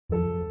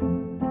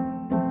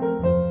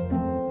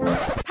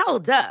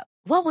Hold up.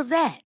 What was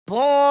that?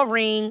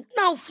 Boring.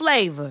 No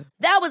flavor.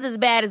 That was as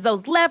bad as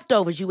those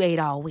leftovers you ate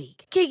all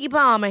week. Keke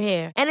Palmer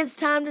here, and it's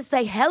time to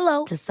say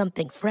hello to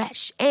something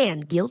fresh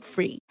and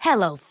guilt-free.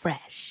 Hello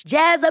Fresh.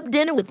 Jazz up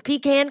dinner with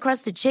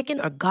pecan-crusted chicken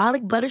or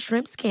garlic butter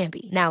shrimp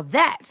scampi. Now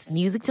that's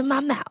music to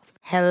my mouth.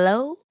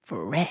 Hello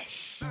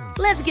Fresh.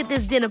 Let's get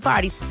this dinner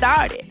party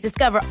started.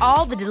 Discover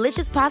all the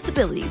delicious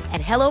possibilities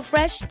at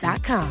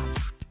hellofresh.com.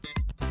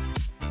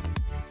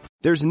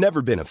 There's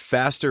never been a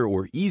faster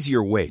or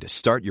easier way to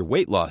start your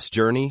weight loss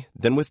journey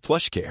than with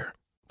PlushCare.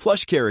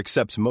 PlushCare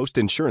accepts most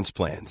insurance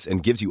plans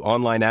and gives you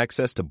online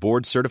access to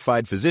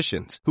board-certified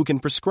physicians who can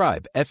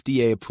prescribe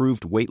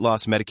FDA-approved weight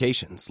loss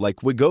medications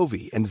like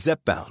Wegovy and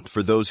Zepbound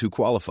for those who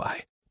qualify.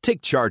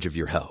 Take charge of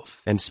your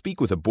health and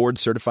speak with a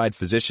board-certified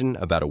physician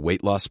about a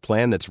weight loss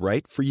plan that's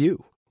right for you.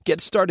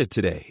 Get started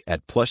today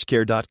at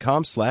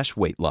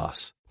plushcare.com/weight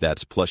loss.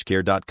 That's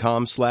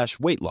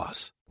plushcare.com/weight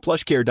loss.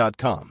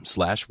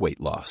 plushcare.com/weight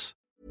loss.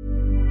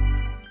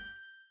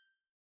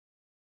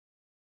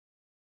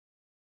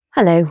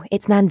 Hello,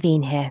 it's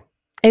Manveen here.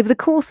 Over the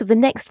course of the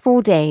next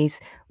 4 days,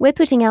 we're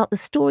putting out the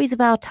Stories of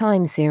Our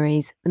Time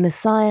series, The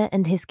Messiah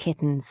and His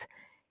Kittens.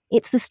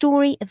 It's the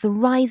story of the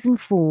rise and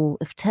fall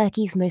of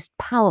Turkey's most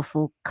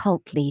powerful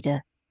cult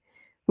leader.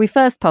 We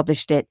first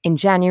published it in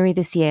January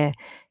this year,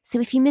 so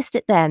if you missed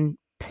it then,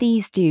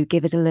 please do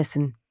give it a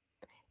listen.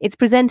 It's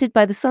presented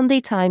by the Sunday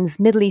Times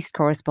Middle East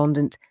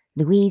correspondent,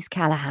 Louise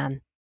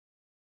Callahan.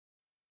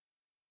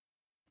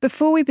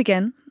 Before we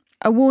begin,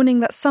 a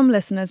warning that some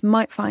listeners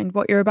might find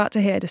what you're about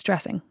to hear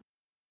distressing.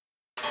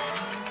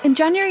 In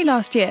January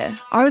last year,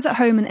 I was at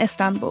home in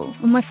Istanbul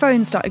when my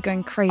phone started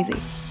going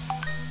crazy.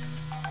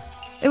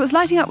 It was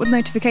lighting up with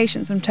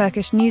notifications from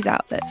Turkish news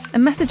outlets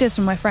and messages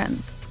from my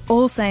friends,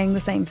 all saying the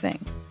same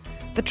thing.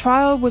 The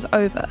trial was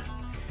over.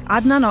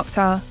 Adnan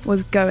Oktar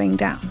was going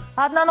down.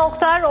 Adnan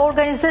Oktar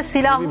organize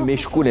silahlı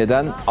meşgul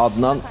eden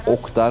Adnan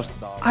Oktar.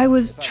 I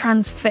was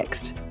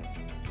transfixed.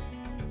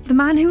 The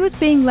man who was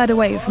being led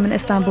away from an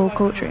Istanbul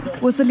courtroom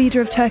was the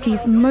leader of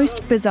Turkey's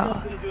most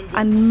bizarre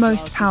and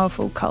most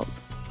powerful cult.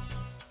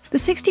 The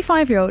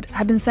 65-year-old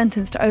had been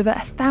sentenced to over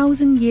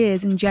 1,000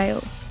 years in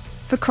jail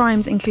for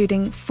crimes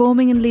including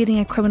forming and leading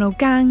a criminal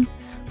gang,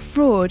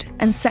 fraud,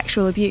 and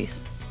sexual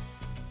abuse.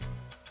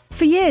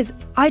 For years,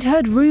 I'd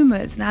heard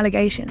rumours and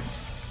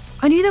allegations.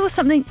 I knew there was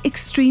something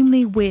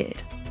extremely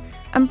weird,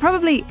 and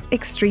probably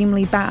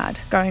extremely bad,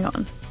 going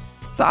on.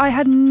 But I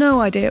had no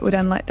idea it would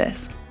end like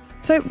this.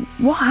 So,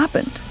 what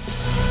happened?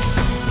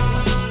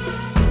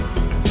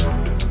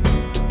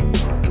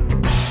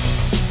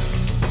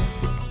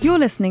 You're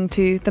listening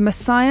to The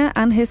Messiah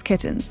and His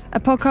Kittens, a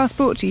podcast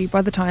brought to you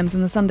by The Times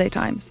and The Sunday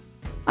Times.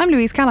 I'm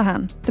Louise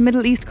Callahan, the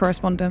Middle East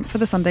correspondent for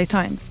The Sunday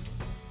Times.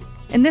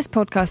 In this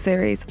podcast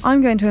series,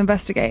 I'm going to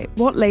investigate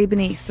what lay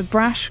beneath the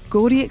brash,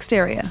 gaudy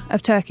exterior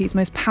of Turkey's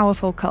most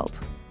powerful cult.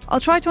 I'll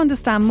try to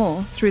understand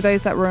more through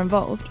those that were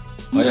involved.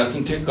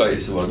 Hayatın tek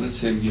gayesi vardır,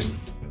 sevgi.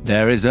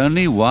 There is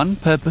only one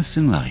purpose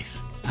in life,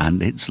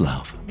 and it's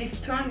love.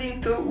 This turned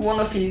into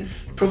one of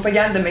his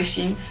propaganda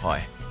machines. Hi.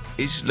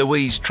 Is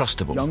Louise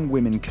trustable? Young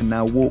women can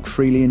now walk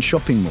freely in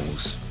shopping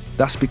malls.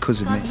 That's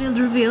because of me. God will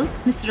reveal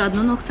Mr.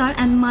 Adnan Oktar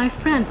and my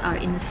friends are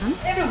innocent.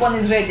 Everyone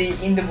is ready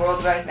in the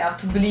world right now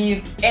to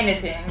believe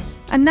anything.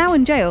 And now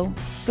in jail,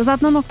 does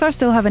Adnan Oktar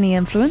still have any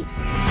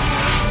influence?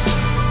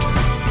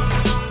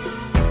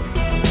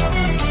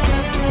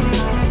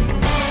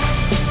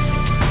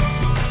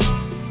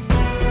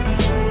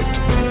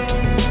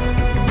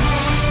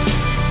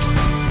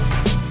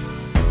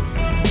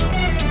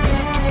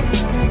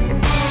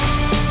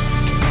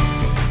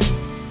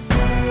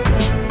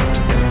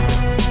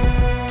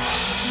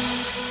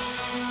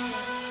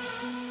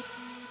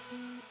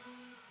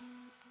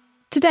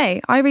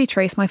 Today, I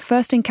retrace my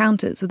first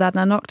encounters with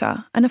Adnan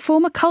Oktar, and a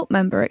former cult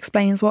member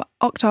explains what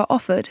Oktar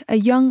offered a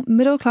young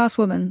middle-class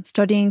woman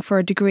studying for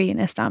a degree in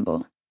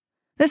Istanbul.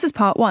 This is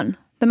part 1,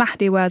 The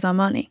Mahdi Wears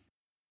Armani.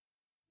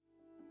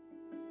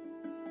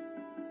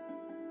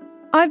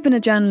 I've been a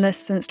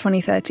journalist since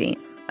 2013,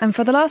 and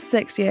for the last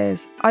 6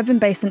 years, I've been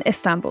based in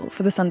Istanbul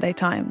for the Sunday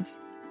Times.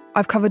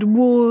 I've covered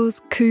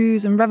wars,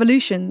 coups, and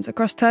revolutions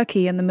across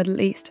Turkey and the Middle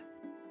East.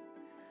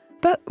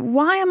 But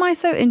why am I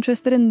so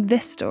interested in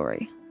this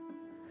story?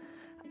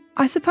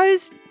 I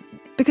suppose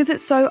because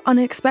it's so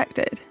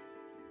unexpected.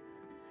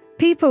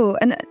 People,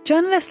 and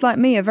journalists like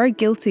me are very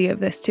guilty of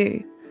this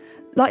too,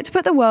 like to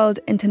put the world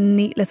into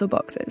neat little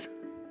boxes.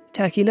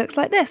 Turkey looks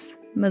like this,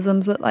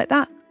 Muslims look like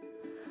that.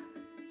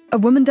 A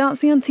woman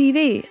dancing on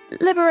TV,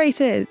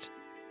 liberated.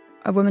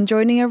 A woman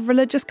joining a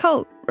religious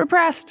cult,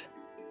 repressed.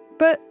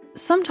 But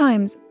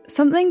sometimes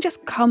something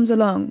just comes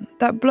along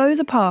that blows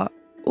apart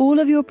all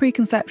of your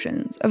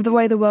preconceptions of the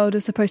way the world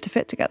is supposed to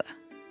fit together.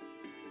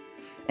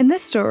 In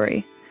this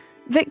story,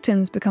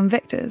 victims become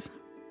victors,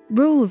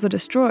 rules are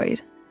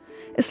destroyed,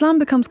 Islam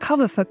becomes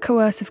cover for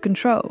coercive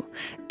control,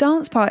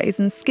 dance parties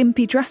and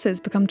skimpy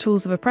dresses become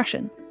tools of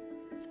oppression.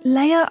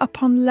 Layer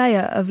upon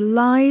layer of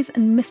lies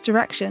and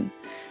misdirection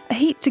are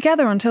heaped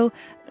together until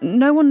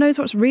no one knows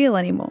what's real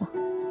anymore.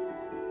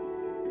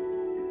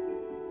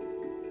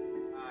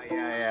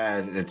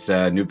 it's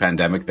a new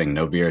pandemic thing,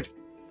 no beard.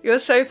 You're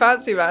so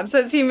fancy, man.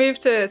 Since you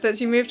moved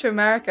to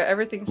America,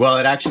 everything's... Well,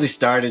 it actually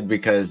started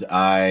because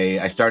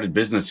I started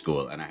business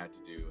school and I had to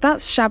do...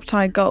 That's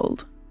Shabtai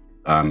Gold.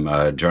 I'm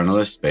a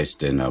journalist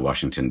based in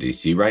Washington,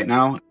 D.C. right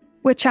now.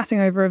 We're chatting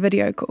over a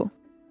video call.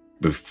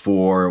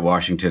 Before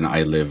Washington,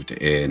 I lived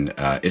in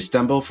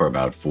Istanbul for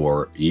about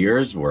 4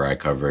 years, where I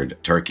covered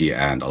Turkey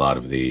and a lot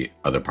of the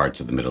other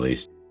parts of the Middle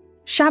East.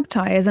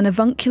 Shabtai is an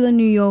avuncular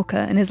New Yorker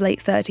in his late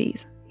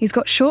 30s. He's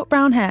got short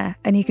brown hair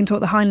and he can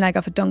talk the hind leg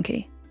off a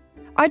donkey.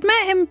 I'd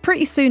met him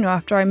pretty soon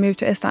after I moved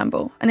to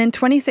Istanbul, and in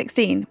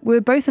 2016, we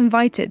were both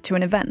invited to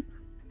an event.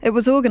 It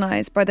was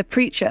organised by the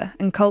preacher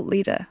and cult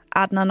leader,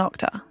 Adnan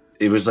Oktar.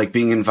 It was like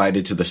being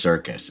invited to the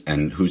circus,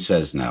 and who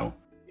says no?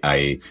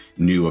 I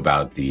knew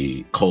about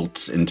the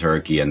cults in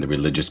Turkey and the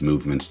religious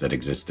movements that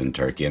exist in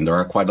Turkey, and there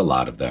are quite a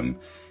lot of them.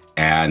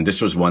 And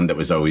this was one that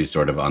was always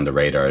sort of on the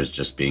radar as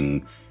just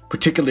being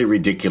particularly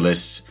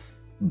ridiculous,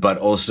 but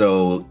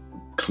also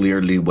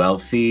clearly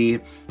wealthy.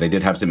 They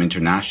did have some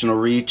international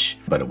reach,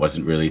 but it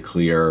wasn't really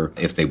clear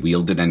if they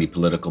wielded any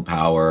political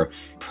power.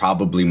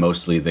 Probably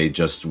mostly they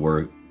just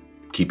were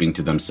keeping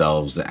to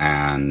themselves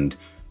and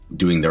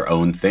doing their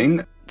own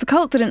thing. The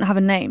cult didn't have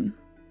a name.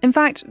 In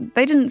fact,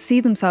 they didn't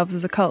see themselves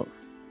as a cult.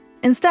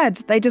 Instead,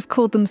 they just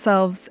called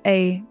themselves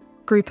a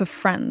group of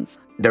friends.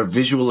 Their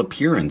visual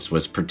appearance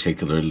was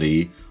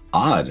particularly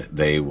odd.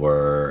 They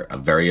were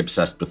very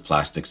obsessed with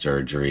plastic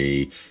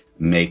surgery,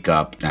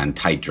 makeup and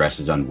tight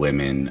dresses on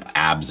women,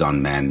 abs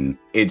on men.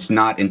 It's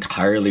not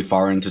entirely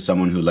foreign to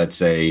someone who, let's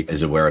say,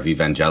 is aware of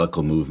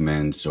evangelical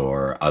movements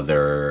or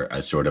other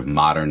sort of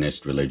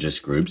modernist religious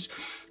groups.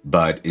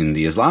 But in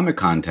the Islamic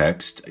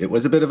context, it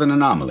was a bit of an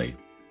anomaly.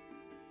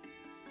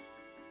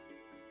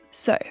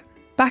 So,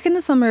 back in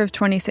the summer of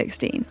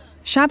 2016,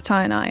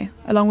 Shabtai and I,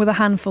 along with a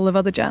handful of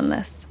other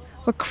journalists,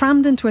 were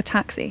crammed into a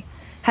taxi,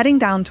 heading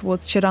down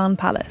towards Çırağan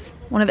Palace,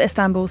 one of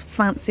Istanbul's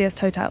fanciest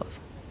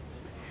hotels.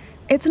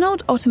 It's an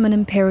old Ottoman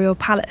imperial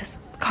palace,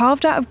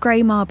 carved out of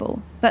grey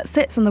marble, that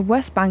sits on the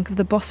west bank of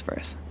the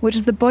Bosphorus, which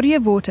is the body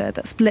of water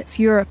that splits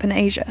Europe and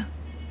Asia.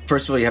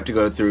 First of all, you have to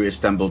go through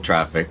Istanbul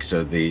traffic,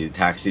 so the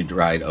taxi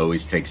ride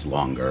always takes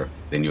longer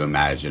than you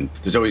imagine.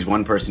 There's always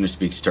one person who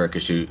speaks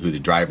Turkish who the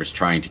driver's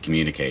trying to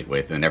communicate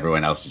with, and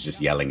everyone else is just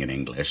yelling in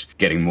English,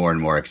 getting more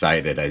and more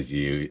excited as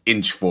you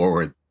inch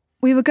forward.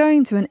 We were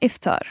going to an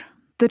iftar,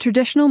 the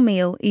traditional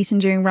meal eaten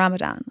during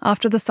Ramadan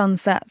after the sun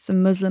sets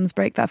and Muslims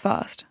break their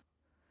fast.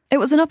 It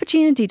was an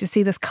opportunity to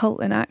see this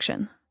cult in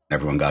action.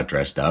 Everyone got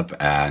dressed up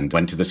and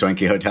went to the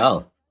swanky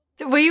hotel.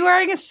 Were you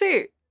wearing a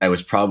suit? I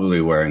was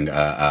probably wearing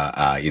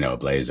a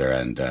blazer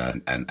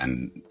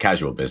and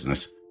casual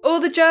business. All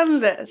the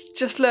journalists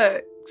just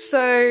look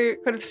so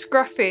kind of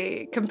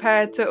scruffy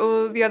compared to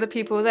all the other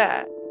people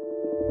there.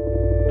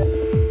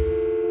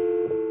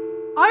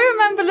 I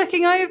remember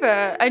looking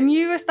over and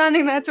you were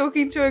standing there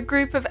talking to a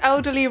group of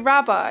elderly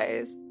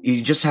rabbis.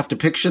 You just have to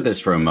picture this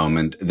for a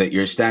moment, that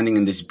you're standing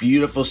in this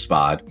beautiful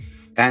spot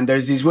and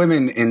there's these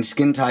women in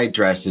skin-tight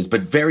dresses,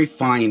 but very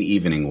fine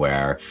evening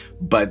wear,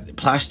 but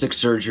plastic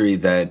surgery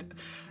that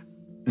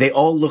they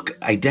all look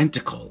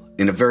identical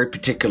in a very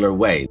particular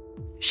way.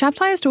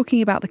 Shabtai is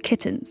talking about the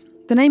kittens,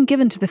 the name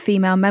given to the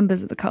female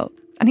members of the cult.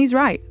 And he's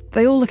right,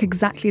 they all look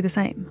exactly the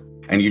same.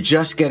 And you're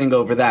just getting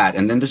over that,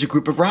 and then there's a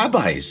group of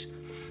rabbis.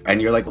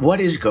 And you're like,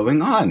 what is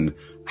going on?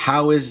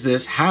 How is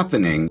this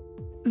happening?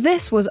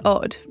 This was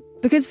odd,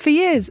 because for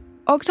years,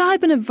 Oktar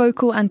had been a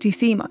vocal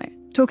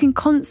anti-Semite, talking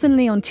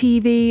constantly on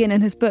TV and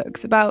in his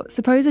books about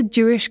supposed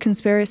Jewish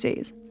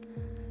conspiracies.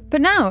 But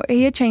now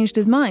he had changed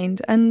his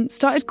mind and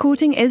started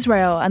courting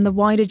Israel and the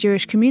wider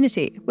Jewish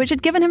community, which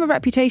had given him a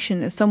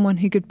reputation as someone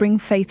who could bring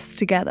faiths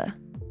together.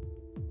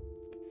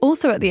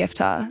 Also at the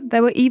iftar,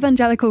 there were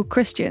evangelical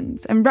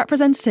Christians and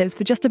representatives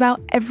for just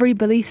about every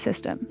belief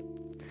system.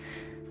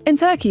 In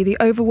Turkey, the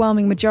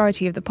overwhelming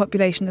majority of the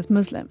population is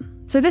Muslim,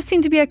 so this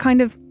seemed to be a kind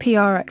of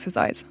PR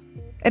exercise.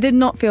 It did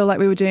not feel like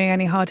we were doing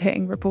any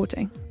hard-hitting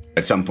reporting.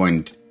 At some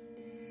point,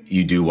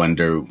 you do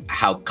wonder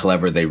how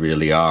clever they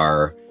really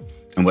are,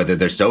 and whether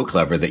they're so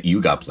clever that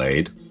you got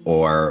played,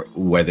 or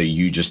whether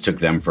you just took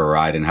them for a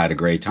ride and had a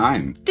great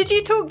time. Did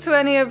you talk to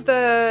any of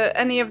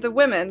the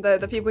women,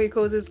 the people he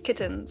calls his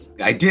kittens?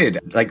 I did.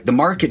 Like the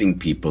marketing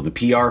people, the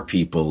PR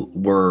people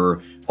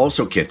were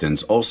also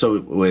kittens,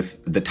 also with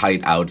the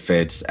tight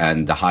outfits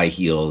and the high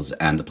heels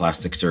and the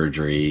plastic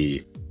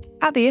surgery.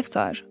 At the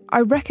iftar, I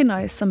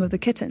recognised some of the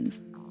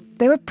kittens.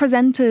 They were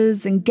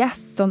presenters and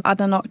guests on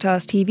Adnan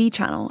Oktar's TV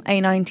channel,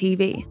 A9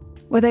 TV,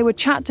 where they would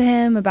chat to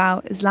him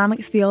about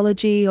Islamic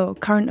theology or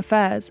current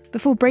affairs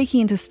before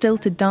breaking into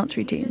stilted dance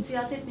routines.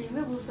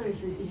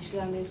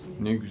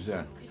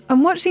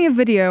 I'm watching a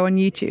video on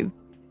YouTube.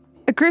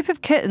 A group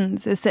of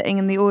kittens is sitting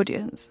in the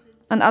audience,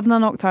 and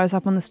Adnan Oktar is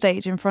up on the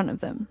stage in front of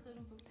them.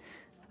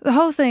 The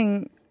whole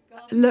thing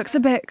looks a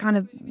bit kind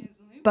of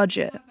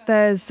budget.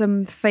 There's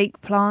some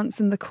fake plants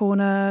in the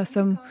corner,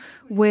 some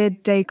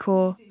weird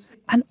decor,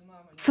 and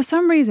for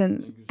some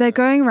reason, they're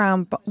going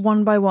around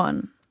one by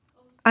one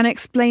and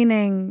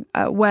explaining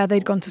where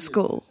they'd gone to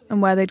school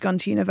and where they'd gone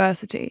to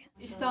university.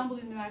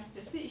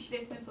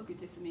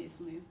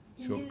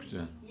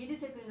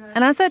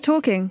 And as they're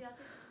talking,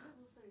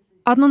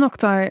 Adnan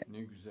Oktar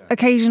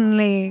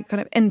occasionally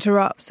kind of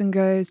interrupts and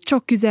goes,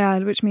 "Çok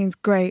güzel," which means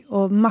great,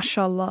 or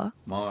 "Mashallah."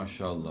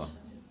 Mashallah.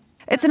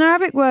 It's an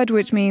Arabic word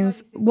which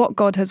means what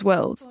God has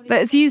willed.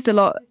 It's used a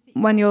lot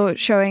when you're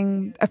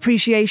showing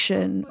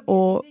appreciation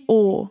or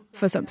awe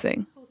for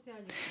something.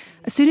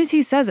 As soon as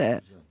he says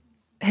it,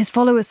 his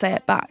followers say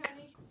it back.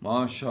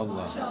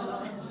 Mashallah.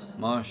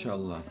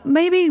 Mashallah.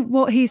 Maybe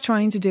what he's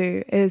trying to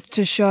do is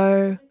to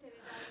show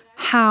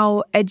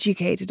how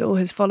educated all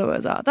his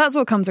followers are. That's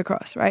what comes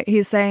across, right?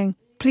 He's saying,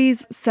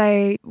 please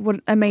say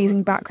what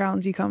amazing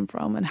backgrounds you come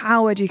from and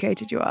how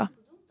educated you are.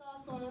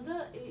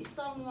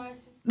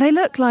 They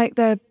look like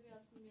they're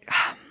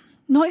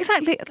not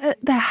exactly,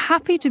 they're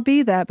happy to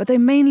be there, but they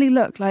mainly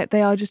look like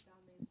they are just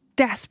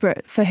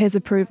desperate for his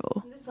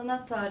approval.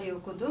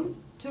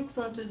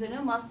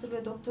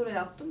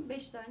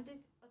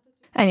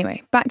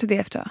 Anyway, back to the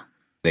iftar.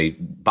 They,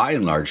 by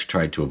and large,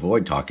 tried to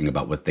avoid talking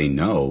about what they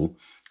know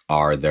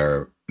are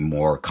their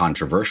more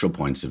controversial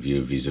points of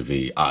view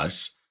vis-a-vis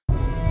us.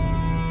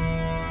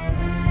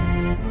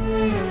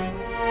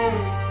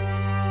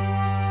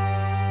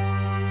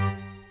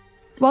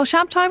 While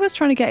Shabtai was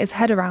trying to get his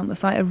head around the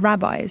sight of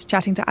rabbis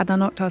chatting to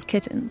Adnan Oktar's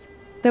kittens,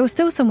 there was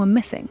still someone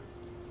missing.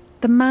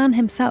 The man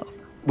himself.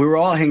 We were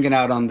all hanging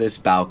out on this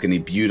balcony,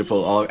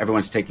 beautiful.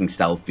 Everyone's taking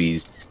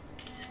selfies.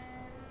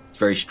 It's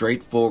very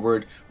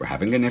straightforward. We're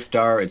having an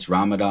iftar. It's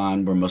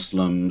Ramadan. We're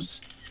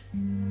Muslims.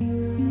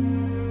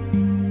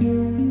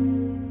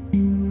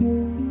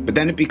 But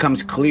then it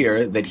becomes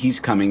clear that he's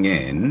coming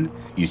in.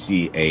 You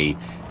see a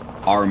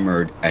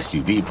armored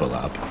SUV pull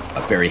up,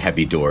 very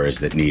heavy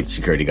doors that need a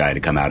security guy to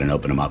come out and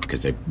open them up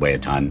because they weigh a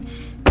ton.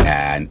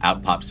 And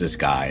out pops this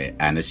guy.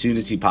 And as soon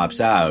as he pops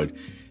out,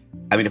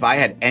 I mean, if I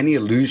had any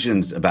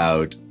illusions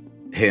about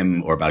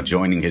him or about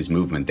joining his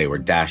movement, they were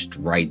dashed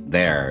right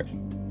there.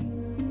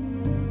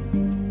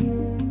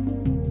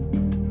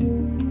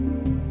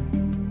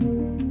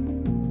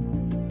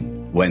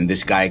 When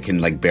this guy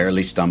can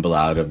barely stumble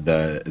out of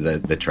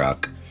the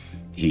truck,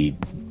 he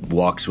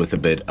walks with a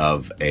bit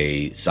of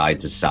a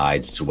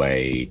side-to-side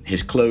sway.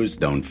 His clothes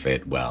don't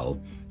fit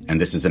well.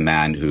 And this is a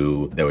man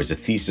who, there was a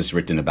thesis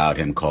written about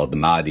him called The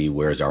Mahdi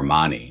Wears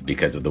Armani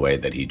because of the way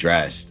that he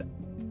dressed.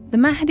 The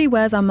Mahdi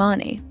Wears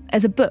Armani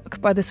is a book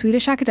by the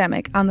Swedish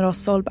academic Ann-Ros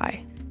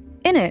Solberg.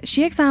 In it,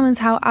 she examines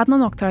how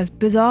Adnan Oktar's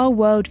bizarre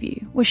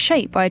worldview was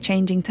shaped by a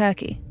changing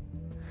Turkey.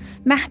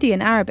 Mahdi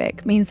in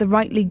Arabic means the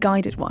rightly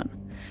guided one,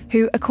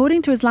 who,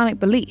 according to Islamic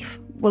belief,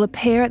 will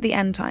appear at the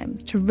end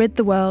times to rid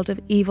the world of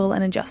evil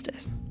and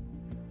injustice.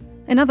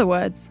 In other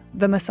words,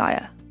 the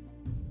Messiah.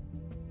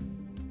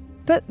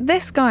 But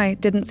this guy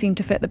didn't seem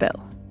to fit the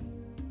bill.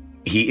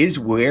 He is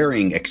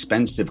wearing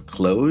expensive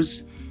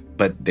clothes,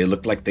 but they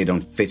look like they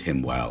don't fit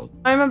him well.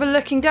 I remember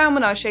looking down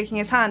when I was shaking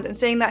his hand and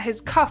seeing that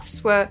his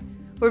cuffs were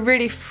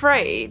really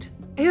frayed.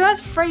 Who has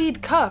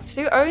frayed cuffs?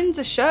 Who owns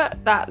a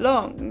shirt that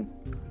long?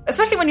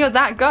 Especially when you're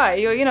that guy,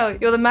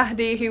 you're the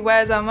Mahdi who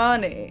wears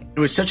Armani. It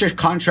was such a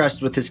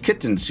contrast with his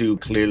kittens, who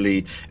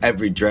clearly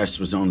every dress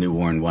was only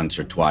worn once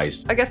or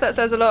twice. I guess that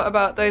says a lot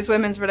about those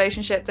women's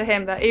relationship to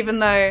him, that even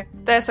though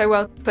they're so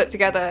well put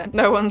together,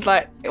 no one's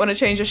like, you want to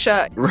change your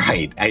shirt.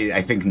 Right.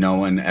 I think no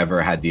one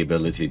ever had the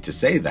ability to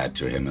say that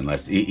to him,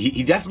 unless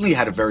he definitely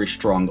had a very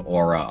strong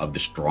aura of the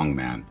strong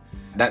man.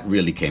 That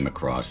really came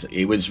across.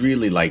 It was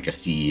really like a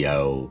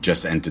CEO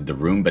just entered the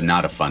room, but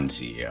not a fun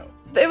CEO.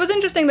 It was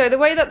interesting, though, the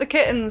way that the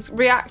kittens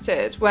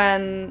reacted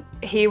when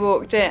he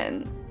walked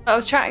in. I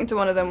was chatting to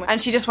one of them,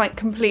 and she just went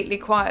completely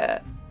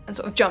quiet and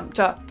sort of jumped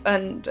up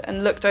and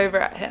looked over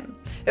at him.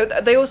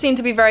 They all seemed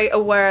to be very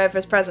aware of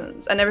his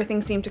presence, and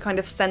everything seemed to kind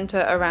of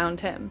centre around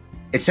him.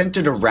 It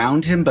centered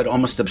around him, but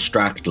almost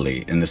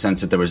abstractly, in the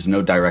sense that there was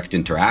no direct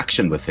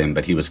interaction with him,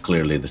 but he was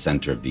clearly the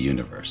center of the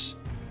universe.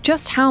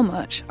 Just how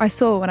much I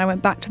saw when I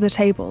went back to the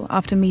table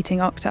after meeting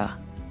Oktar.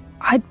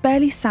 I'd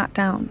barely sat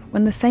down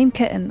when the same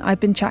kitten I'd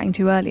been chatting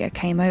to earlier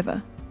came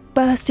over.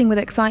 Bursting with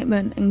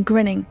excitement and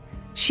grinning,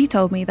 she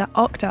told me that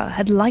Oktar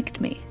had liked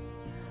me.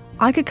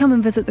 I could come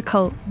and visit the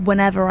cult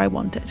whenever I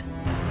wanted.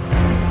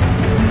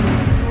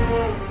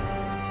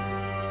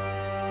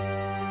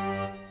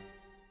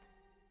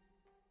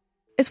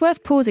 It's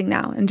worth pausing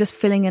now and just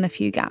filling in a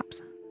few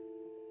gaps.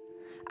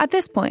 At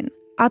this point,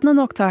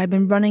 Adnan Oktar had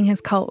been running his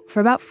cult for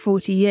about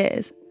 40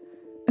 years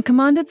and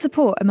commanded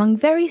support among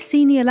very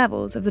senior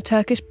levels of the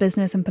Turkish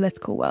business and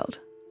political world.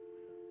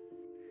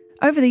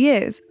 Over the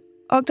years,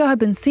 Oktar had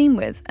been seen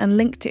with and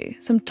linked to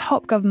some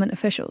top government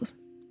officials.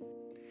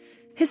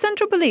 His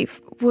central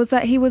belief was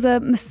that he was a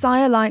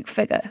messiah-like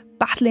figure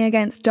battling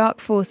against dark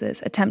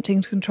forces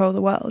attempting to control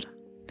the world.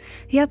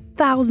 He had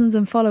thousands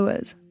of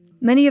followers,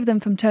 many of them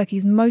from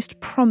Turkey's most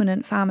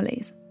prominent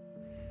families.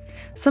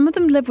 Some of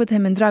them lived with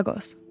him in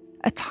Dragos,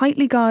 a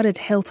tightly guarded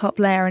hilltop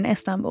lair in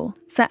Istanbul,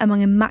 set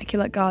among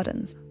immaculate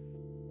gardens.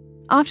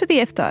 After the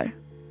iftar,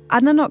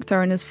 Adnan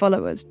Oktar and his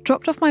followers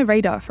dropped off my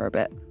radar for a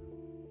bit.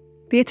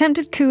 The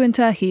attempted coup in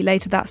Turkey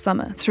later that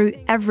summer threw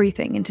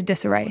everything into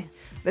disarray.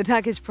 The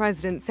Turkish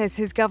president says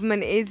his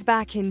government is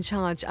back in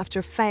charge after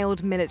a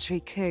failed military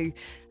coup.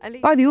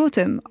 By the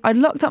autumn, I'd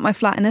locked up my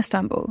flat in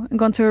Istanbul and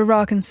gone to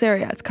Iraq and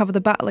Syria to cover the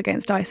battle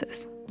against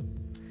ISIS.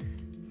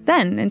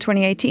 Then, in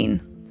 2018,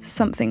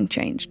 something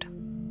changed.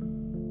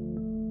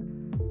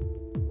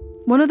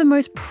 One of the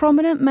most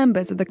prominent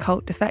members of the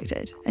cult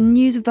defected, and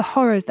news of the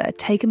horrors that had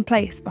taken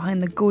place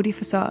behind the gaudy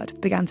facade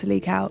began to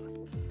leak out.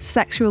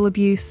 Sexual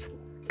abuse,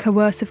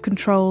 coercive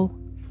control,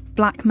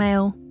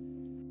 blackmail.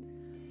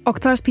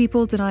 Oktar's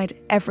people denied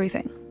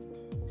everything.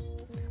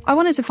 I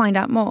wanted to find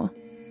out more.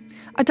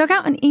 I dug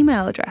out an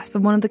email address for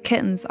one of the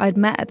kittens I'd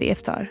met at the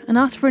iftar and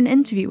asked for an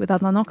interview with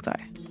Adnan Oktar.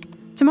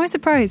 To my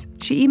surprise,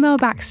 she emailed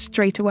back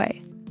straight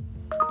away.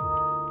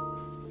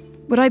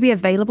 Would I be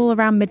available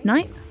around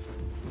midnight?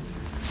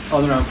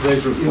 Adnan,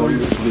 pleasure for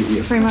you to be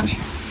here. Thanks very much.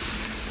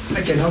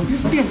 I can help you?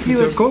 Yes, you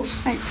would. Coat?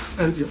 Thanks.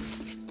 And you.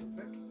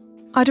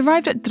 I'd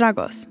arrived at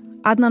Dragos,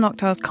 Adnan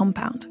Oktar's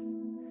compound.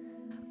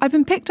 I'd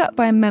been picked up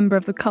by a member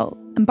of the cult,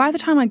 and by the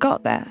time I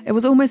got there, it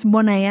was almost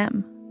 1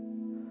 a.m.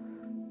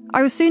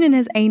 I was soon in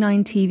his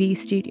A9 TV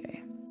studio.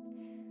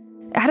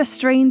 It had a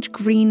strange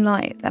green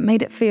light that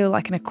made it feel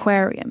like an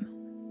aquarium,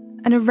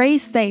 and a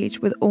raised stage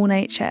with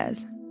ornate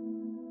chairs.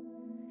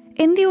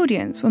 In the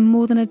audience were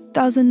more than a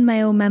dozen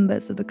male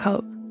members of the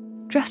cult,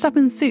 dressed up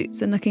in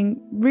suits and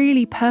looking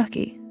really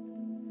perky.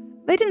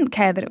 They didn't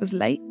care that it was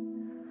late.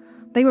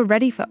 They were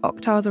ready for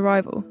Oktar's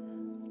arrival.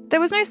 There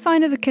was no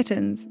sign of the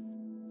kittens.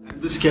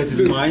 This cat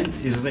is mine.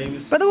 His name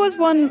is... But there was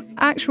one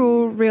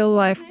actual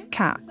real-life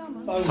cat.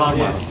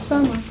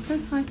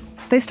 Salma. Hi.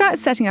 They started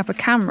setting up a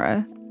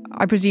camera,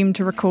 I presume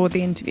to record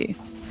the interview.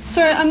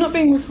 Sorry, I'm not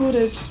being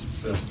recorded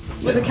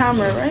with a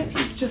camera, right?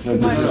 It's just the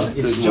microphone.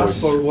 It's just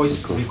for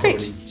voice recording.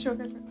 Great. Sure,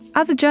 go for it.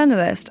 As a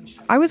journalist,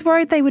 I was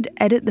worried they would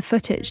edit the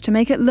footage to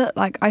make it look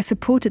like I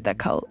supported their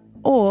cult,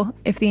 or,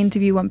 if the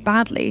interview went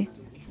badly,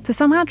 to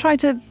somehow try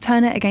to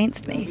turn it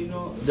against me.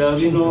 There will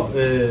be no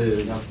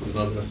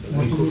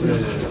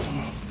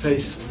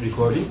face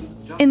recording.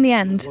 In the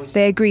end,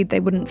 they agreed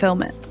they wouldn't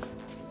film it.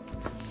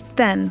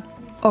 Then,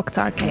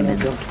 Oktar came in.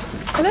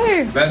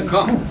 Hello.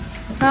 Welcome.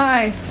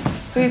 Hi.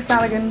 Louise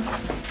Callaghan.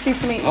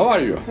 Pleased to meet you. How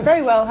are you?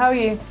 Very well. How are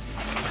you?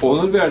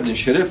 Onur verdin,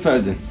 şeref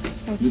verdin.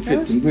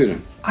 Lütfettin,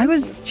 buyurun. I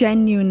was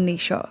genuinely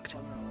shocked.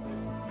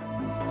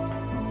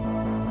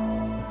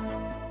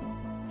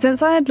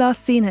 Since I had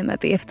last seen him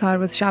at the iftar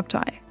with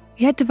Shabtai,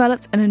 he had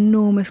developed an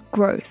enormous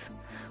growth,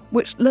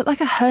 which looked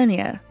like a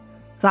hernia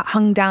that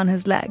hung down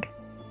his leg.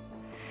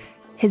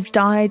 His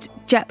dyed,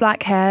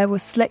 jet-black hair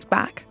was slicked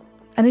back,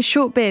 and his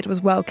short beard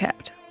was well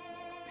kept.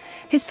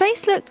 His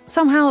face looked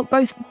somehow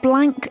both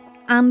blank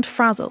and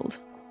frazzled,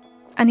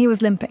 and he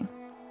was limping.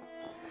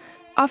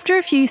 After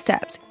a few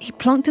steps, he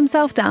plonked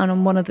himself down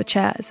on one of the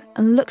chairs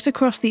and looked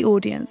across the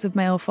audience of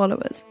male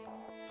followers.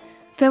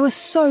 There was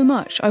so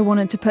much I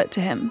wanted to put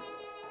to him.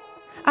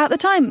 At the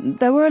time,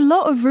 there were a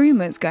lot of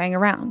rumours going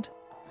around.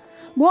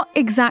 What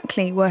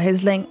exactly were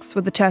his links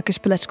with the Turkish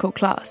political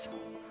class?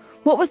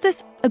 What was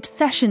this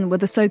obsession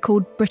with the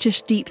so-called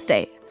British deep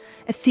state,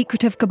 a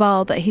secretive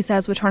cabal that he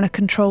says were trying to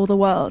control the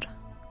world?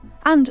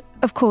 And,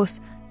 of course,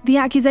 the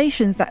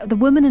accusations that the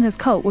women in his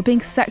cult were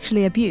being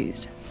sexually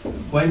abused.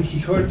 When he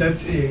heard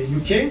that you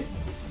came,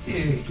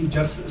 he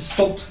just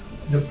stopped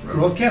the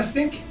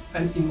broadcasting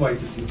and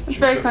invited you. That's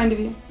very kind of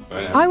you.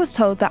 I was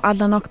told that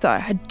Adnan Oktar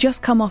had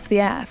just come off the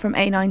air from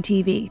A9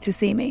 TV to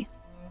see me.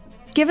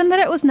 Given that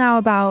it was now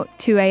about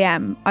 2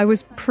 a.m, I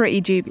was pretty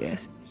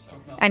dubious.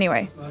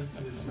 Anyway.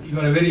 You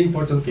are a very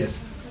important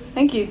guest.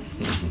 Thank you.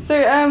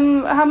 So,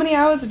 how many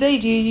hours a day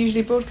do you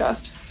usually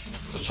broadcast?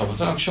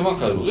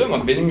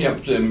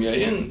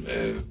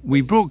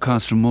 We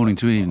broadcast from morning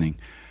to evening,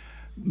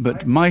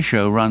 but my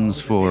show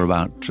runs for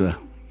about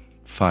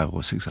 5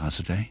 or 6 hours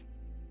a day.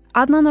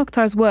 Adnan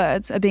Oktar's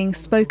words are being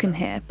spoken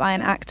here by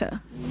an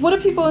actor. What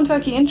are people in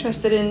Turkey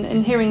interested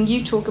in hearing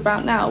you talk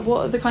about now?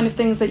 What are the kind of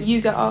things that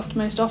you get asked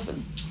most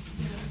often?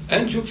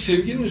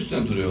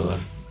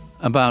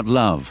 About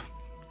love.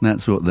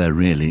 That's what they're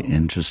really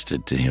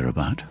interested to hear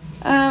about.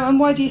 And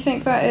why do you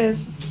think that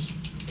is?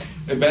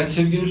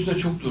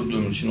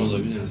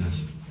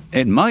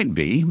 It might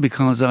be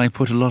because I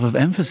put a lot of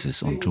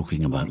emphasis on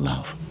talking about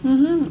love.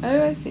 Mm-hmm.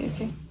 Oh, I see,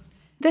 okay.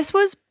 This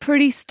was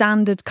pretty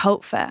standard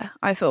cult fare,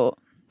 I thought.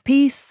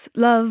 Peace,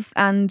 love,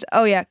 and,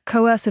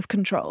 coercive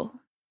control.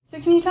 So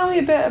can you tell me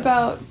a bit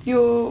about what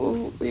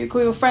you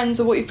call your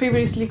friends, or what you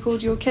previously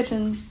called your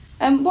kittens?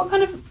 What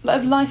kind of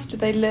life do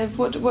they live?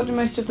 What do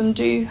most of them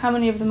do? How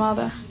many of them are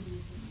there?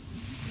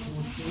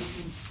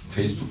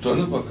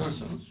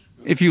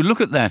 If you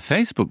look at their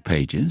Facebook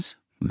pages,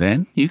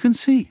 then you can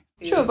see.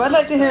 Sure, but I'd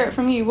like to hear it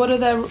from you.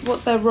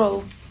 What's their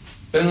role?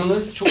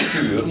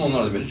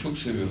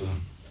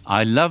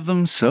 I love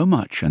them so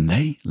much, and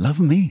they love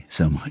me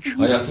so much.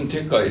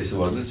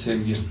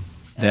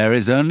 There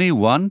is only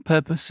one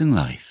purpose in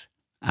life,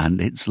 and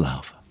it's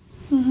love.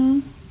 Mm-hmm.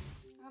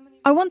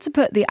 I want to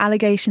put the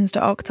allegations to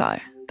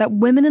Oktar that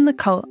women in the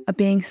cult are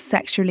being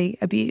sexually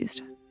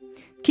abused.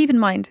 Keep in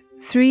mind,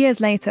 3 years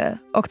later,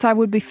 Oktay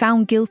would be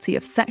found guilty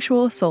of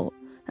sexual assault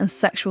and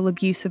sexual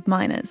abuse of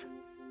minors.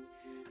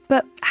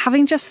 But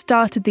having just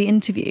started the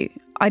interview,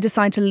 I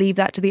decide to leave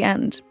that to the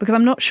end because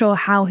I'm not sure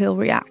how he'll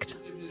react.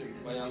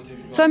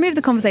 So I move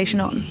the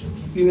conversation on.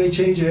 We may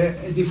change a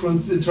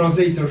different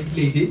translator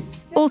lady.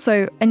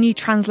 Also, a new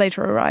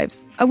translator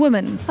arrives, a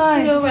woman. Hi.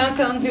 Hello,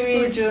 welcome to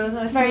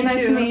Burcu. Very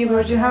nice to meet you,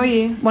 Burcu. How are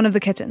you? One of the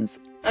kittens.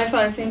 I'm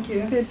fine, thank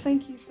you. Good,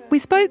 thank you. We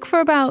spoke for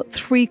about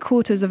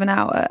 3/4 of an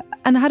hour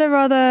and had a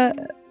rather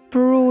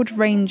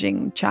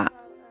broad-ranging chat.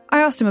 I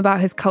asked him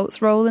about his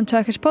cult's role in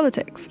Turkish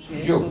politics.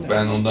 Yok,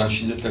 ben ondan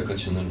şiddetle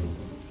kaçınırım.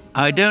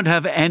 I don't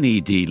have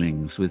any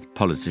dealings with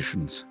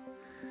politicians.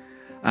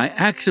 I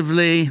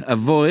actively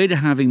avoid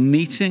having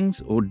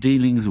meetings or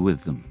dealings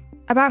with them.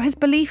 About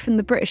his belief in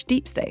the British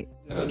deep state.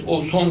 Evet,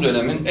 o son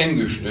dönemin en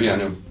güçlü,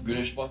 yani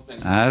güneş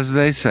batmayan. As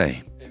they say,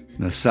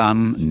 the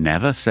sun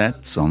never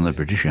sets on the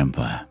British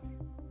Empire.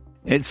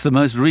 It's the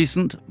most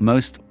recent,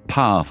 most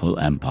powerful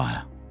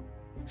empire.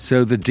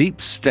 So the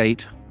deep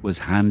state was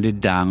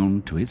handed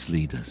down to its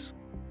leaders.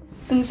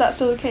 And is that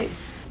still the case?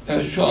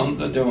 Evet, şu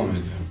anda devam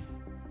ediyor.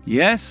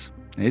 Yes,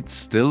 it's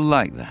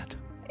still like that.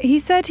 He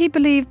said he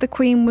believed the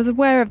Queen was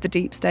aware of the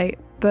deep state,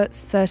 but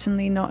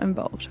certainly not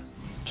involved.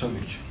 Tabii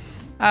ki.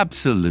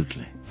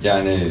 Absolutely.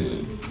 Yani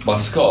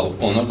baskı al,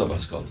 onlar da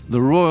baskı aldı. The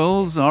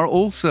royals are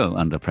also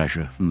under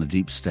pressure from the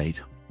deep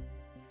state.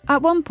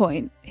 At one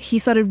point, he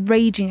started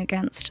raging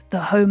against the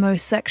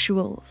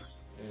homosexuals.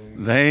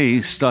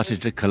 They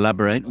started to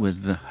collaborate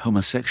with the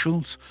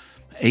homosexuals,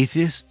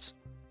 atheists.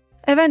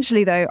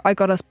 Eventually, though, I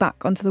got us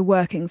back onto the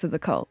workings of the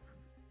cult.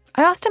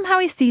 I asked him how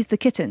he sees the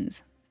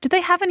kittens. Did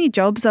they have any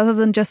jobs other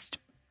than just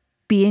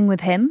being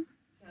with him?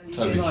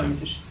 Tabii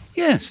ki.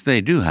 Yes,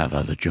 they do have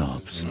other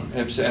jobs.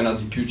 Hepsi en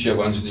az 2-3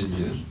 yabancı dil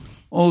bilir.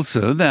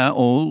 Also, they're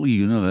all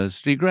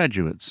university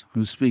graduates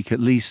who speak at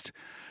least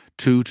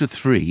 2 to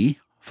 3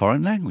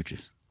 foreign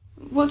languages.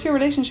 What's your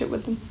relationship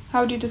with them?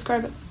 How would you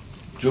describe it?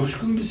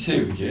 Coşkun bir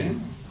sevgi.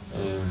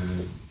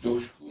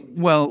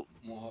 Well,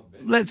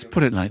 let's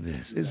put it like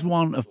this. It's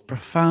one of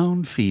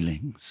profound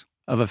feelings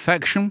of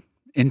affection,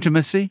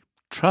 intimacy,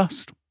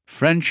 trust,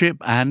 friendship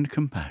and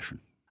compassion,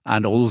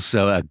 and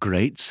also a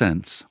great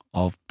sense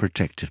of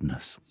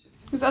protectiveness.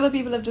 Because other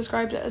people have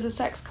described it as a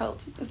sex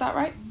cult. Is that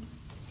right?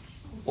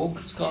 O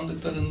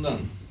kıskandıklarından.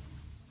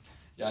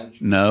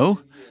 No,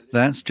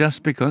 that's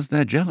just because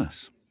they're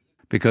jealous.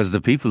 Because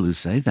the people who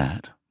say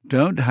that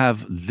don't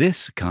have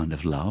this kind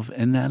of love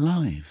in their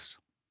lives.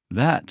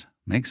 That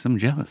makes them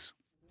jealous.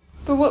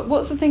 But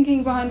what's the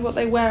thinking behind what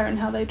they wear and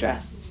how they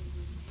dress?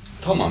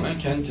 Tamamen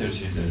kendi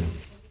tercihleri.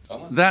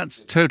 That's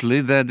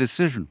totally their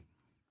decision.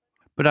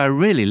 But I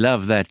really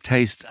love their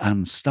taste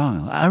and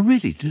style. I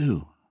really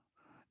do.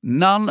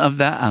 None of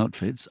their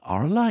outfits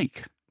are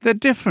alike. They're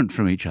different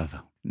from each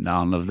other.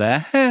 None of their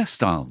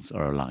hairstyles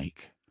are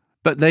alike.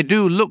 But they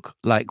do look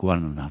like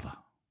one another.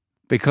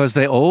 Because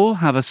they all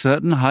have a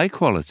certain high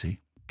quality,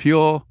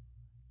 pure,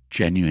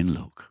 genuine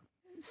look.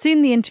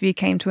 Soon the interview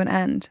came to an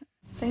end.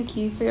 Thank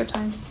you for your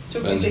time.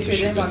 Çok teşekkür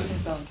ederim.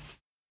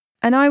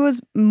 And I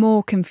was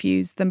more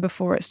confused than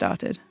before it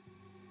started.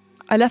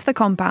 I left the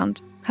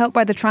compound, helped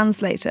by the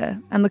translator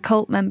and the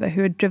cult member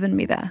who had driven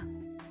me there.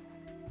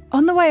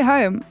 On the way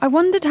home, I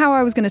wondered how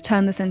I was going to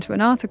turn this into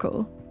an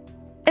article.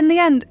 In the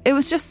end, it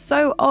was just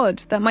so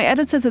odd that my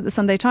editors at the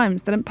Sunday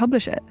Times didn't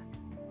publish it.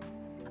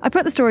 I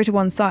put the story to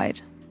one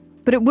side,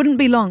 but it wouldn't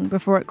be long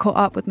before it caught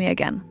up with me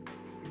again.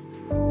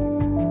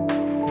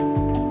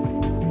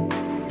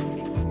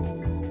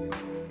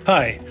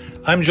 Hi,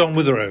 I'm John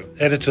Witherow,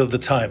 editor of The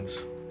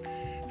Times.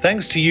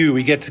 Thanks to you,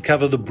 we get to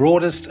cover the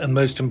broadest and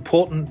most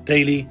important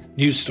daily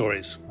news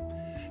stories.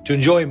 To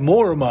enjoy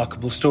more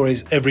remarkable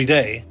stories every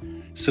day,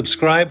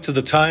 subscribe to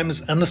The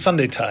Times and The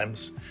Sunday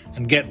Times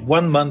and get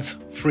 1 month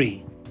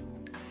free.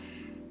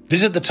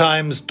 Visit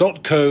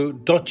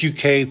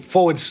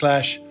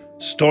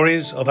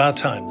thetimes.co.uk/stories of our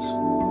times.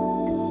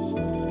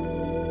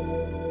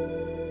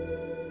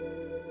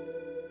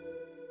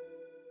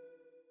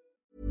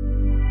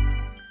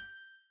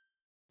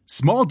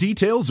 Small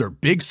details are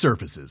big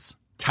surfaces.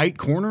 Tight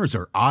corners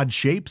are odd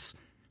shapes.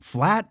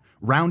 Flat,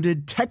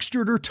 rounded,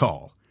 textured, or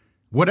tall.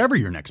 Whatever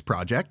your next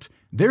project,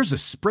 there's a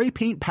spray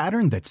paint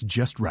pattern that's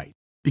just right.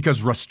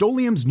 Because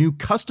Rust-Oleum's new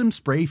Custom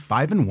Spray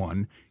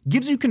 5-in-1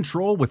 gives you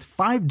control with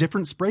 5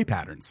 different spray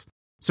patterns.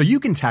 So you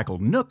can tackle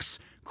nooks,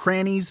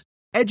 crannies,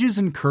 edges,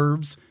 and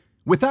curves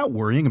without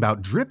worrying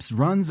about drips,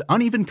 runs,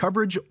 uneven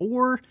coverage,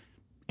 or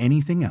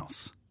anything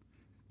else.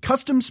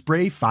 Custom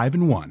Spray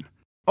 5-in-1.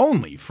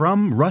 Only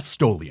from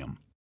Rust-Oleum.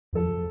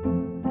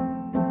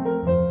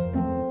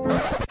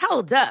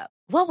 Hold up.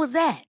 What was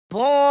that?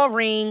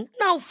 Boring.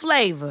 No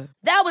flavor.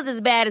 That was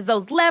as bad as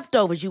those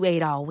leftovers you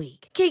ate all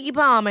week. Keke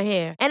Palmer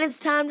here, and it's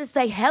time to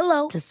say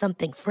hello to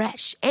something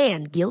fresh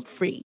and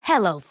guilt-free.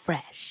 Hello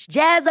Fresh.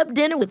 Jazz up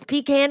dinner with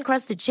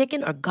pecan-crusted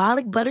chicken or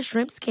garlic butter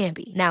shrimp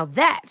scampi. Now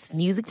that's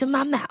music to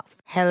my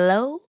mouth.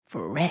 Hello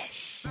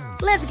Fresh.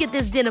 Let's get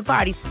this dinner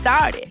party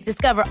started.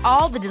 Discover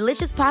all the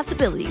delicious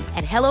possibilities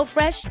at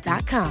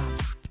HelloFresh.com.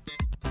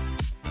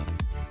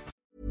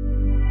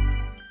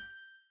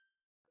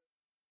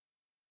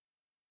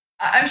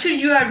 I'm sure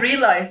you have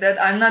realized that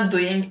I'm not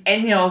doing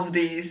any of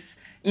these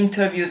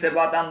interviews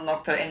about Adnan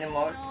Oktar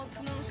anymore.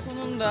 2006'ın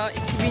sonunda,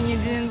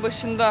 2007'nin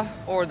başında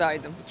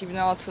oradaydım.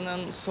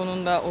 2006'nın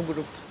sonunda o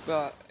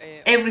grupla.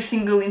 Every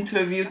single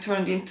interview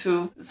turned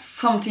into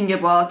something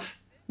about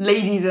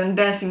ladies and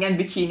dancing and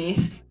bikinis.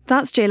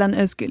 That's Ceylan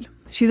Özgül.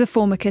 She's a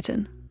former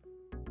kitten.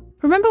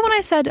 Remember when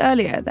I said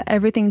earlier that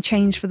everything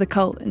changed for the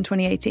cult in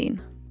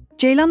 2018?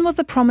 Ceylan was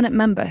the prominent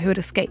member who had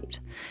escaped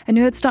and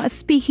who had started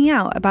speaking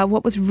out about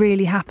what was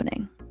really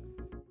happening.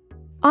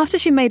 After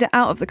she made it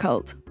out of the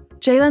cult,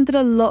 Ceylan did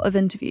a lot of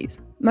interviews,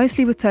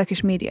 mostly with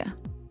Turkish media.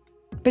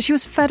 But she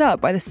was fed up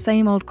by the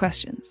same old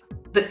questions.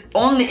 The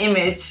only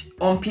image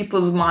on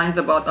people's minds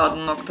about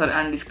Adnan Oktar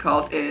and this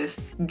cult is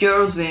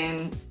girls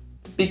in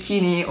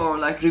bikini or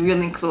like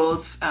revealing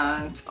clothes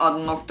and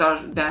Adnan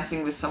Oktar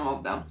dancing with some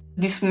of them.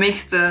 This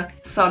makes the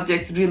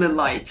subject really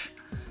light.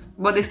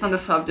 But it's not a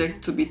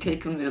subject to be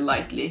taken very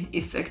lightly.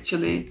 It's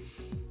actually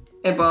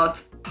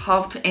about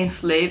how to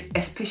enslave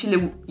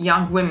especially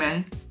young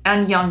women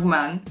and young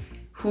men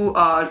who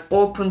are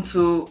open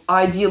to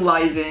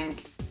idealizing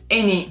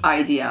any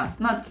idea.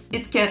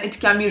 It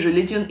can be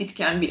religion, it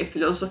can be a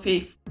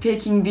philosophy,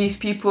 taking these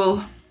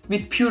people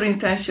with pure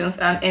intentions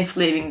and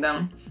enslaving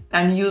them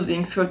and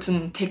using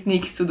certain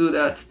techniques to do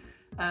that.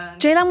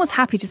 Ceylan was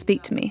happy to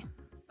speak to me.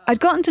 I'd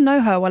gotten to know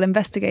her while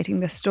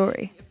investigating this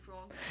story.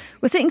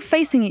 We're sitting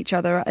facing each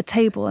other at a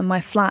table in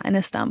my flat in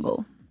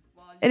Istanbul.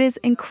 It is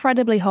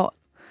incredibly hot,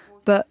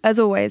 but as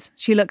always,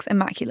 she looks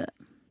immaculate.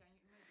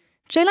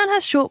 Ceylan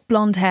has short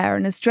blonde hair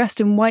and is dressed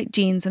in white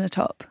jeans and a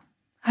top.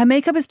 Her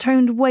makeup is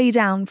toned way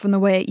down from the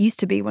way it used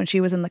to be when she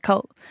was in the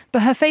cult,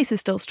 but her face is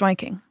still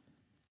striking.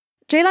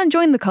 Ceylan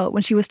joined the cult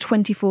when she was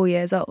 24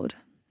 years old.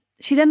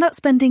 She'd end up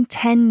spending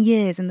 10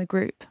 years in the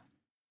group.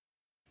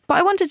 But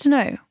I wanted to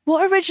know,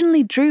 what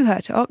originally drew her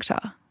to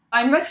Oktar?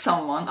 I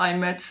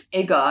met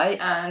a guy,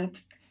 and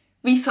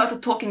we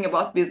started talking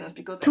about business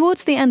because...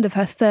 Towards the end of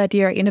her third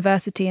year at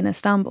university in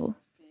Istanbul,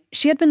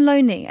 she had been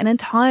lonely and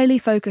entirely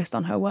focused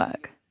on her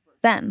work.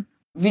 Then...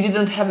 We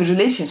didn't have a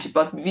relationship,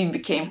 but we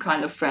became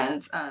kind of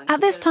friends. And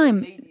at this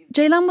time,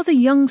 Ceylan was a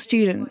young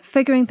student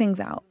figuring things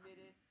out.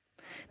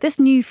 This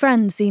new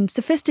friend seemed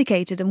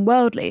sophisticated and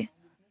worldly.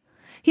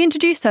 He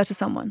introduced her to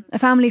someone, a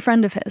family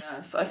friend of his.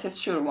 So I said,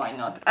 sure, why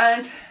not?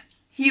 And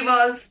he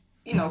was,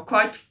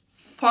 quite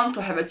fun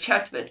to have a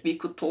chat with. We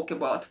could talk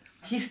about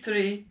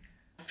history,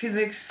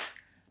 physics,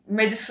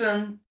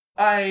 medicine.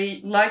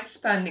 I liked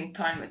spending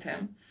time with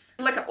him.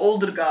 Like an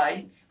older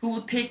guy who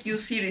would take you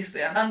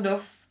seriously. At the end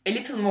of a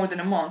little more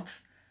than a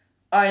month,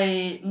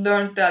 I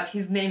learned that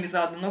his name is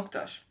Adnan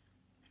Oktar.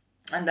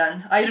 And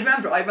then I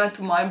remember I went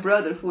to my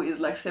brother, who is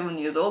like 7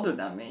 years older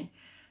than me.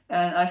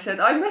 And I said,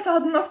 I met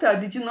Adnan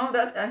Oktar, did you know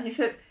that? And he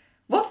said,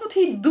 what would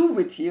he do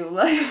with you?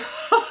 Like,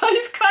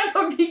 it's kind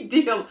of a big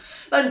deal.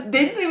 And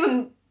they didn't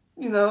even,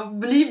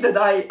 believe that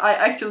I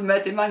actually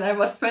met him and I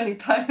was spending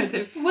time with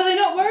him. Were they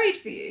not worried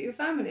for you, your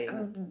family?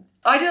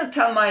 I didn't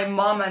tell my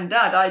mom and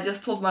dad. I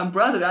just told my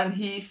brother and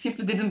he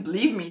simply didn't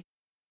believe me.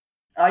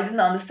 I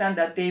didn't understand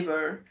that they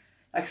were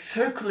like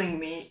circling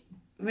me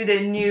with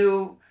a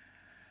new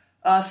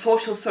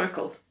social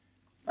circle.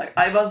 Like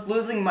I was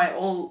losing my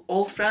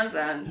old friends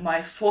and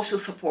my social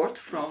support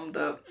from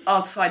the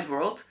outside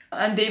world.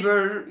 And they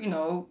were,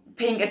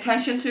 paying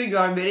attention to you. You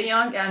are very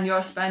young and you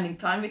are spending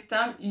time with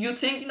them. You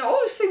think,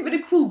 it's a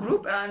very cool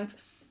group. And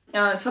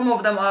some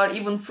of them are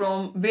even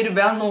from very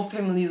well-known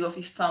families of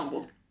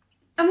Istanbul.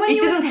 And it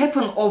didn't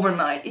happen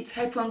overnight. It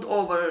happened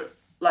over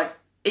like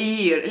a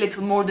year, a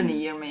little more than a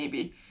year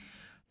maybe.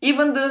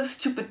 Even the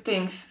stupid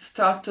things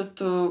started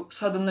to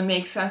suddenly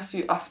make sense to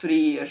you after a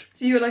year.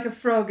 So you were like a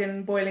frog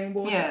in boiling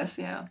water? Yes,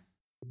 yeah.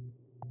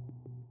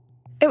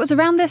 It was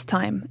around this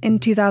time, in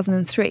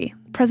 2003,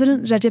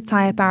 President Recep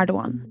Tayyip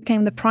Erdogan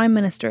became the Prime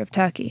Minister of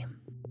Turkey.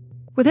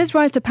 With his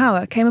rise to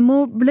power came a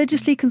more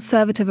religiously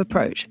conservative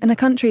approach in a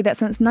country that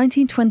since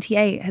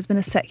 1928 has been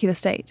a secular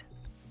state.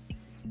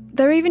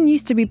 There even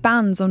used to be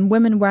bans on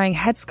women wearing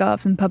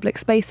headscarves in public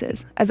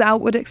spaces as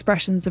outward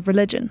expressions of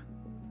religion.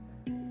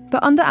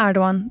 But under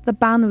Erdogan, the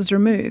ban was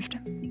removed,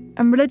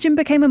 and religion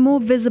became a more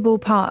visible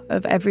part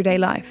of everyday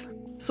life.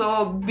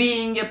 So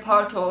being a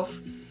part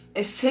of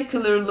a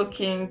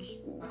secular-looking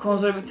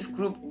conservative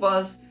group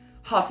was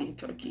hot in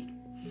Turkey.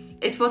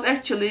 It was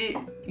actually,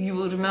 you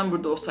will remember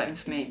those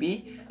times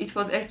maybe, it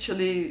was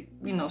actually,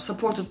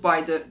 supported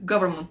by the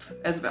government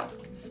as well,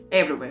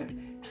 everywhere.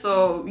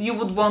 So you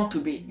would want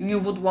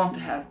to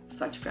have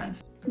such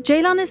friends.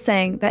 Ceylan is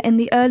saying that in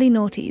the early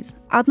noughties,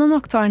 Adnan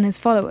Oktar and his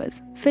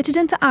followers fitted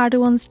into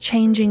Erdogan's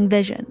changing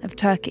vision of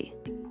Turkey.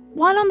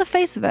 While on the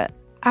face of it,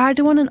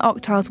 Erdogan and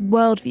Oktar's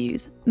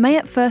worldviews may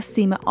at first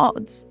seem at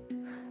odds.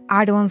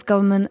 Erdogan's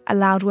government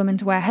allowed women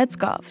to wear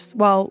headscarves,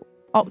 while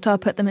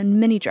Oktar put them in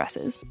mini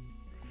dresses.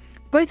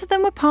 Both of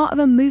them were part of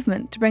a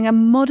movement to bring a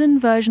modern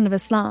version of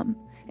Islam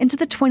into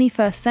the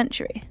 21st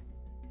century.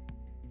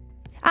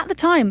 At the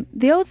time,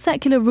 the old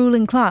secular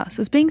ruling class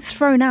was being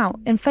thrown out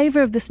in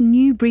favour of this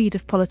new breed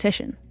of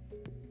politician.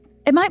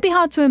 It might be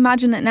hard to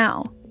imagine it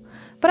now,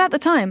 But at the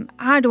time,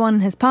 Erdogan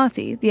and his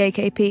party, the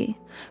AKP,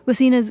 were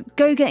seen as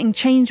go-getting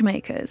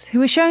change-makers who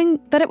were showing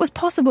that it was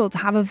possible to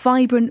have a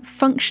vibrant,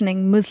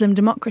 functioning Muslim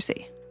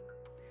democracy.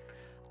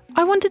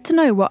 I wanted to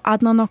know what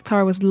Adnan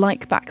Oktar was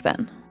like back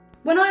then.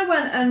 When I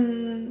went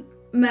and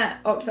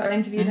met Oktar,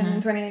 interviewed him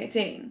in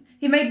 2018,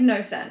 he made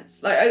no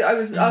sense. Like, I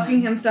was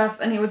asking him stuff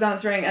and he was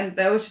answering and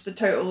there was just a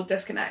total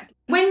disconnect.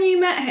 When you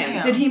met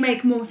him, did he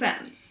make more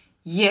sense?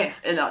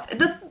 Yes, a lot.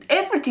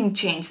 Everything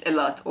changed a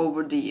lot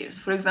over the years.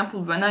 For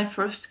example, when I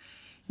first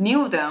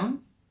knew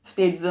them,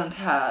 they didn't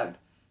have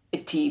a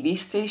TV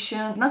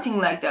station, nothing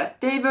like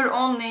that. They were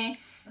only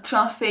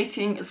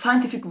translating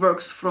scientific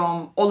works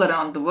from all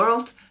around the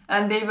world,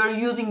 and they were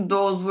using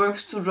those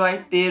works to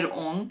write their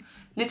own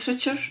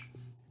literature.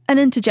 An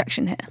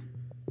interjection here.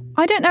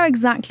 I don't know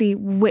exactly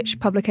which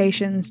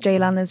publications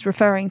Ceylan is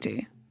referring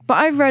to, but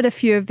I've read a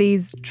few of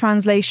these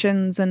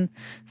translations and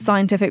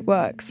scientific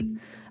works,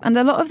 and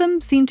a lot of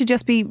them seem to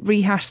just be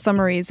rehashed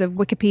summaries of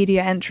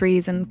Wikipedia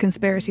entries and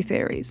conspiracy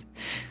theories,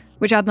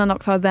 which Adnan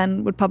Oktar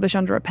then would publish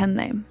under a pen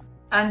name.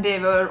 And they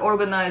were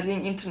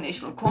organizing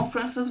international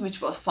conferences,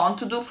 which was fun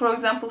to do, for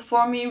example,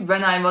 for me,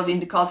 when I was in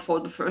the cult for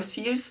the first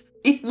years.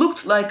 It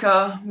looked like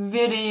a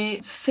very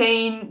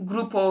sane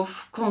group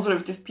of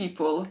conservative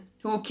people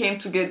who came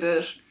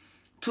together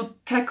to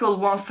tackle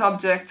one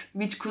subject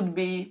which could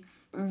be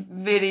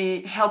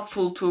very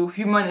helpful to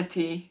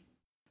humanity.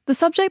 The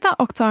subject that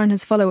Oktar and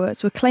his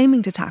followers were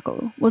claiming to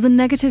tackle was a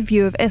negative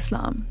view of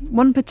Islam,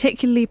 one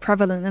particularly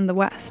prevalent in the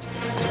West.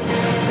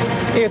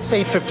 It's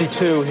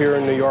 8:52 here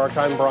in New York.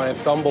 I'm Bryant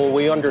Gumbel.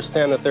 We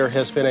understand that there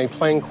has been a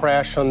plane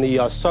crash on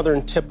the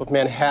southern tip of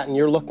Manhattan.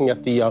 You're looking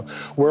at the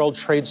World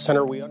Trade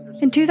Center.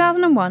 In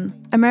 2001,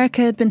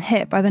 America had been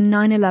hit by the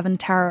 9/11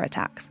 terror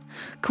attacks,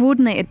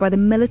 coordinated by the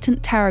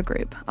militant terror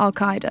group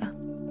Al-Qaeda.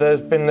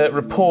 There's been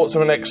reports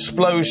of an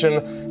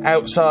explosion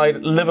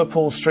outside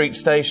Liverpool Street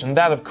Station,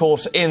 that of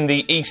course in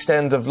the East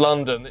End of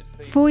London.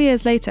 4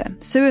 years later,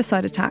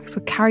 suicide attacks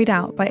were carried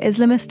out by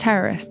Islamist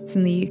terrorists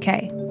in the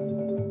UK.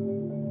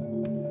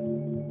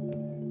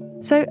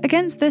 So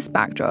against this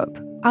backdrop,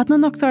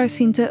 Adnan Oktar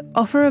seemed to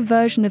offer a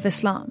version of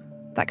Islam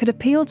that could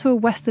appeal to a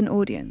Western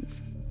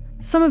audience,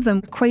 some of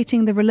them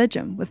equating the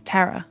religion with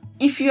terror.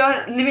 If you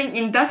are living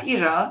in that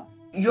era,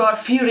 you are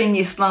fearing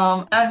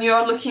Islam and you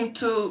are looking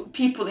to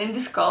people in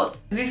this cult,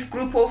 this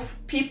group of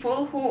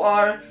people who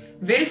are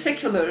very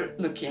secular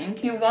looking,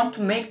 you want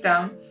to make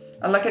them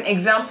like an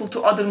example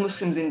to other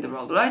Muslims in the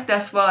world, right?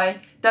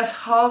 That's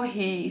how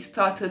he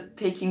started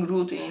taking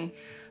root in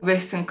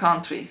Western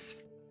countries.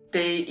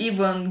 They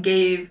even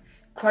gave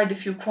quite a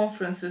few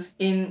conferences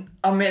in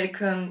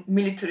American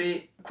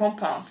military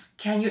compounds.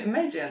 Can you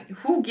imagine?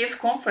 Who gives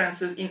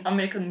conferences in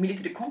American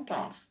military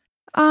compounds?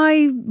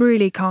 I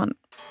really can't.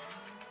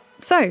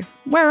 So,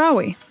 where are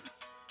we?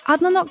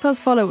 Adnan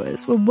Oktar's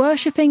followers were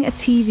worshipping a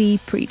TV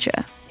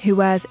preacher who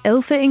wears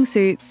ill-fitting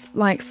suits,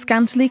 likes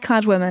scantily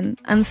clad women,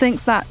 and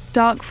thinks that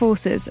dark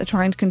forces are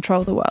trying to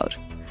control the world.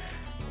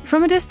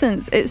 From a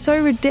distance, it's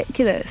so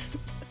ridiculous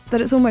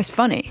that it's almost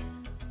funny.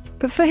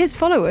 But for his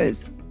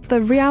followers,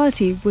 the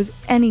reality was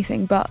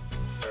anything but.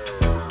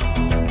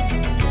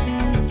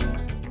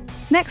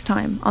 Next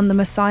time on The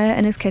Messiah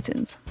and His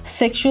Kittens.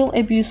 Sexual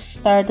abuse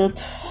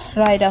started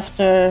right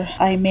after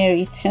I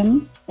married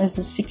him as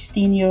a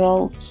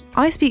 16-year-old.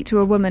 I speak to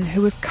a woman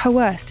who was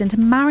coerced into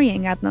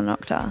marrying Adnan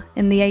Oktar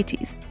in the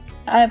 80s.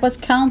 I was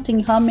counting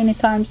how many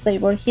times they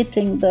were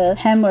hitting the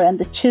hammer and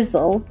the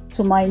chisel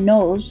to my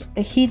nose.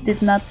 He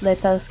did not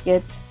let us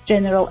get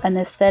general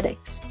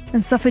anesthetics.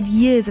 And suffered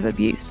years of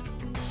abuse.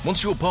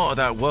 Once you're part of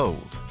that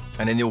world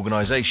and in the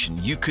organisation,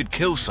 you could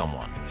kill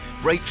someone,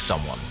 rape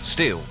someone,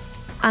 steal.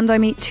 And I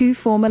meet two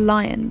former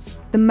Lions,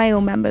 the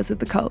male members of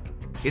the cult.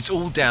 It's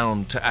all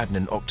down to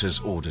Adnan Oktar's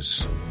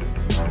orders.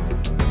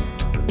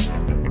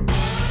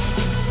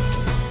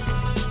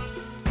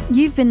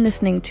 You've been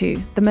listening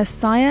to The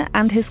Messiah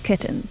and His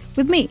Kittens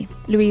with me,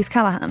 Louise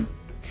Callaghan.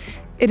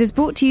 It is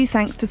brought to you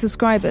thanks to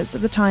subscribers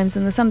of The Times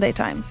and The Sunday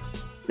Times.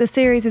 The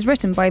series is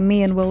written by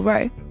me and Will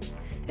Rowe.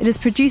 It is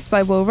produced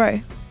by Will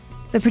Rowe.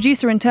 The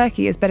producer in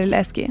Turkey is Beril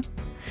Eski.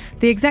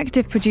 The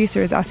executive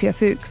producer is Asya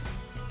Fuchs,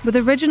 with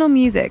original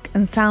music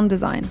and sound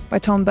design by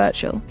Tom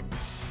Birchall.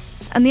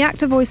 And the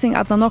actor voicing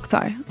Adnan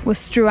Oktar was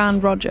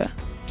Struan Roger.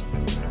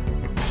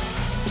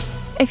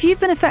 If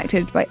you've been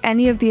affected by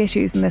any of the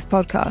issues in this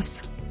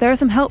podcast, there are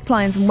some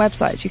helplines and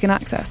websites you can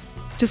access.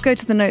 Just go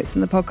to the notes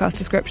in the podcast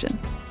description.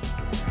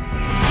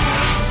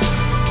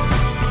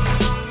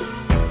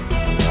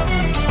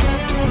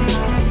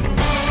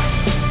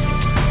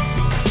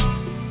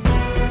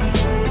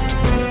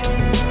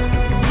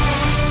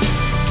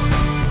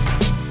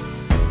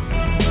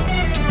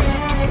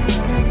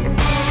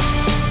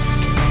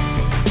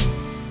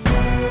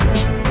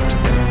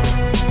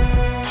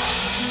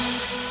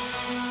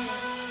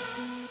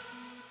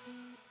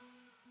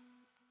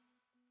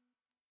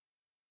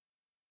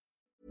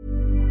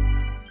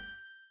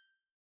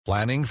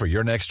 Planning for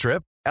your next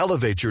trip?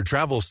 Elevate your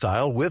travel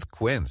style with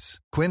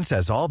Quince. Quince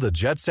has all the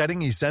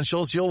jet-setting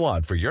essentials you'll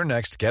want for your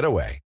next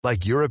getaway,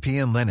 like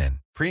European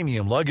linen,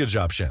 premium luggage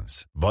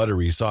options,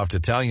 buttery soft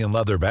Italian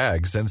leather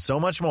bags, and so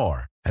much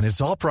more. And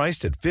it's all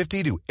priced at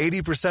 50 to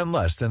 80%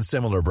 less than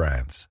similar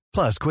brands.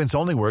 Plus, Quince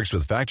only works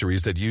with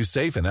factories that use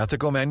safe and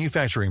ethical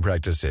manufacturing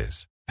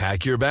practices.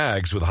 Pack your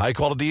bags with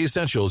high-quality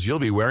essentials you'll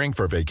be wearing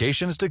for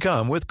vacations to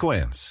come with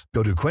Quince.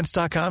 Go to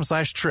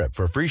quince.com/trip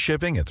for free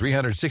shipping and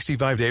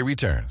 365-day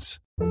returns.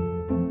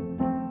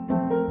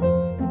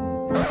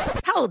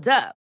 Hold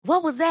up.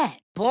 What was that?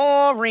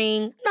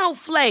 Boring. No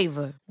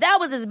flavor. That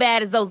was as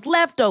bad as those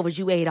leftovers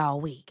you ate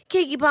all week.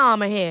 Keke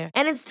Palmer here,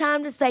 and it's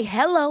time to say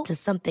hello to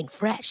something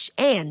fresh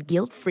and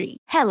guilt-free.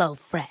 Hello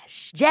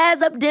Fresh.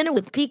 Jazz up dinner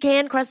with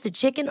pecan-crusted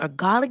chicken or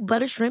garlic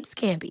butter shrimp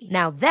scampi.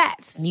 Now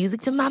that's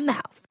music to my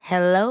mouth.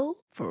 Hello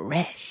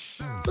Fresh.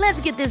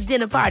 Let's get this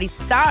dinner party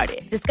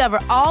started. Discover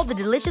all the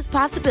delicious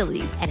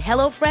possibilities at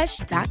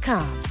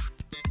HelloFresh.com.